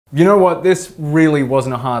You know what, this really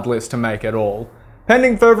wasn't a hard list to make at all.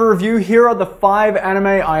 Pending further review, here are the 5 anime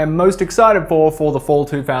I am most excited for the fall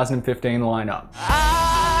 2015 lineup.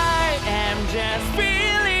 I am just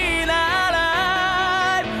feeling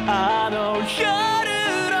alive. I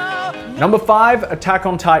don't Number 5, Attack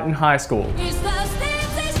on Titan High School.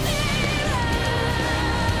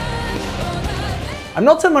 I'm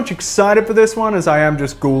not so much excited for this one as I am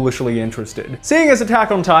just ghoulishly interested. Seeing as Attack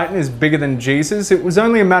on Titan is bigger than Jesus, it was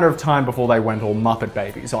only a matter of time before they went all Muppet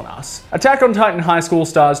Babies on us. Attack on Titan High School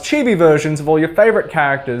stars chibi versions of all your favorite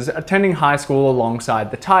characters attending high school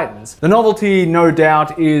alongside the Titans. The novelty, no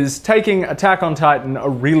doubt, is taking Attack on Titan, a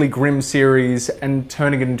really grim series, and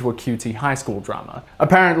turning it into a cutesy high school drama.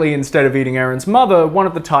 Apparently, instead of eating Eren's mother, one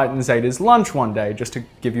of the Titans ate his lunch one day, just to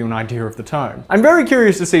give you an idea of the tone. I'm very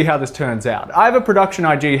curious to see how this turns out. Either production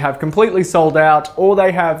IG have completely sold out, or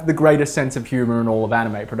they have the greatest sense of humor in all of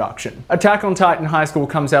anime production. Attack on Titan High School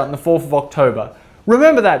comes out on the 4th of October.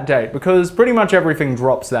 Remember that date, because pretty much everything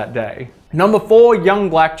drops that day. Number 4, Young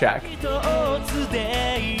Blackjack.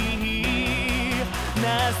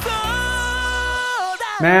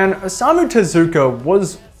 Man, Osamu Tezuka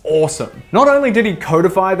was awesome. Not only did he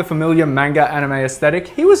codify the familiar manga anime aesthetic,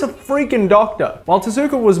 he was a freaking doctor. While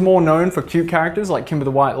Tezuka was more known for cute characters like Kimber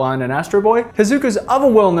the White Lion and Astro Boy, Tezuka's other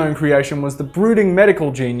well-known creation was the brooding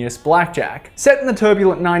medical genius Blackjack. Set in the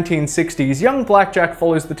turbulent 1960s, Young Blackjack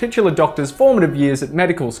follows the titular doctor's formative years at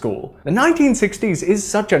medical school. The 1960s is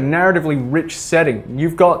such a narratively rich setting.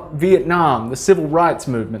 You've got Vietnam, the civil rights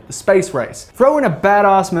movement, the space race. Throw in a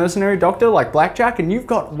badass mercenary doctor like Blackjack and you've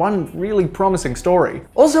got one really promising story.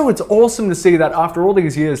 Also, it's awesome to see that after all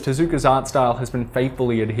these years, Tezuka's art style has been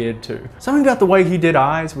faithfully adhered to. Something about the way he did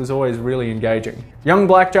eyes was always really engaging. Young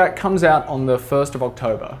Blackjack comes out on the 1st of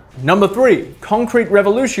October. Number 3, Concrete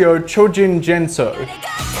Revolutio Chojin Genso.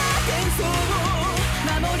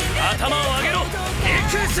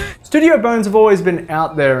 Studio Bones have always been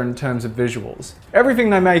out there in terms of visuals. Everything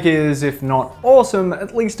they make is, if not awesome,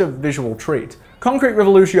 at least a visual treat. Concrete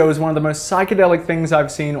Revolutio is one of the most psychedelic things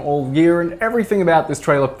I've seen all year, and everything about this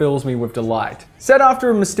trailer fills me with delight. Set after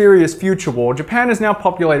a mysterious future war, Japan is now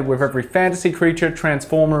populated with every fantasy creature,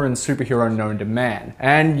 transformer, and superhero known to man.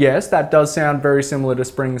 And yes, that does sound very similar to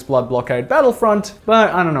Spring's Blood Blockade Battlefront,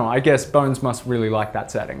 but I don't know, I guess Bones must really like that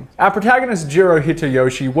setting. Our protagonist Jiro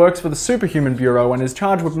Hitoyoshi works for the Superhuman Bureau and is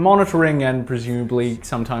charged with monitoring and presumably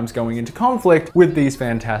sometimes going into conflict with these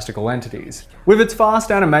fantastical entities. With its fast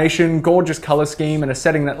animation, gorgeous color scheme, and a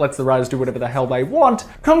setting that lets the writers do whatever the hell they want,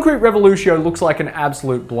 Concrete Revolutio looks like an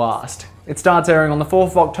absolute blast. It starts airing on the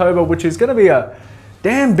 4th of October, which is going to be a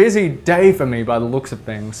damn busy day for me by the looks of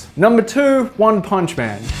things. Number 2, One Punch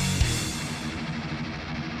Man.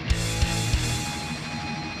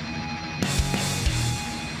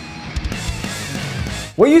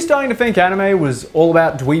 Were you starting to think anime was all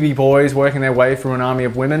about dweeby boys working their way through an army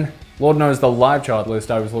of women? Lord knows the live chart list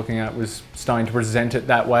I was looking at was starting to present it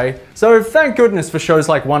that way. So thank goodness for shows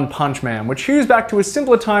like One Punch Man, which hews back to a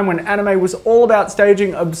simpler time when anime was all about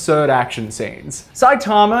staging absurd action scenes.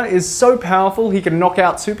 Saitama is so powerful he can knock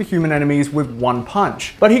out superhuman enemies with one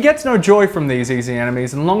punch. But he gets no joy from these easy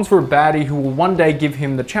enemies and longs for a baddie who will one day give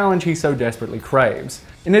him the challenge he so desperately craves.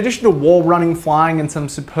 In addition to wall running, flying, and some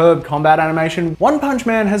superb combat animation, One Punch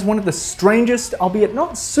Man has one of the strangest, albeit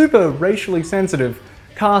not super racially sensitive,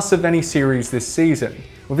 casts of any series this season.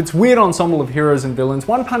 With its weird ensemble of heroes and villains,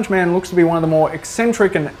 One Punch Man looks to be one of the more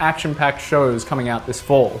eccentric and action-packed shows coming out this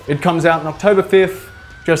fall. It comes out on October 5th,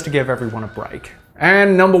 just to give everyone a break.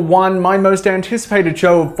 And number 1, my most anticipated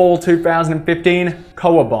show of fall 2015,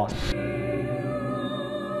 Koabon.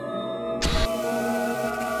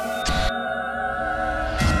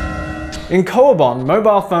 In Koabon,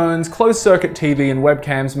 mobile phones, closed-circuit TV, and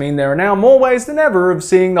webcams mean there are now more ways than ever of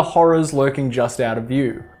seeing the horrors lurking just out of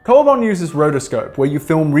view. Koabon uses rotoscope, where you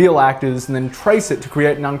film real actors and then trace it to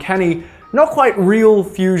create an uncanny, not quite real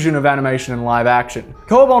fusion of animation and live action.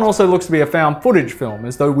 Koabon also looks to be a found footage film,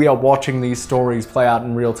 as though we are watching these stories play out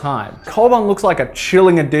in real time. Koabon looks like a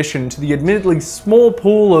chilling addition to the admittedly small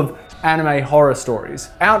pool of anime horror stories.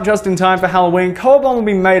 Out just in time for Halloween, Koabon will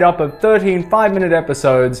be made up of 13 5-minute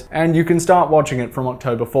episodes, and you can start watching it from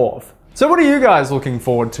October 4th. So what are you guys looking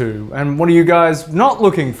forward to? And what are you guys not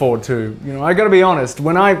looking forward to? You know, I gotta be honest,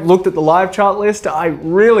 when I looked at the live chart list, I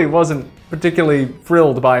really wasn't particularly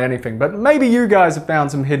thrilled by anything, but maybe you guys have found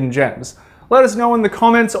some hidden gems. Let us know in the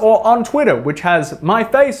comments or on Twitter, which has my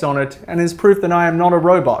face on it and is proof that I am not a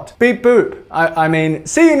robot. Beep boop. I mean,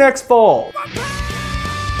 see you next fall.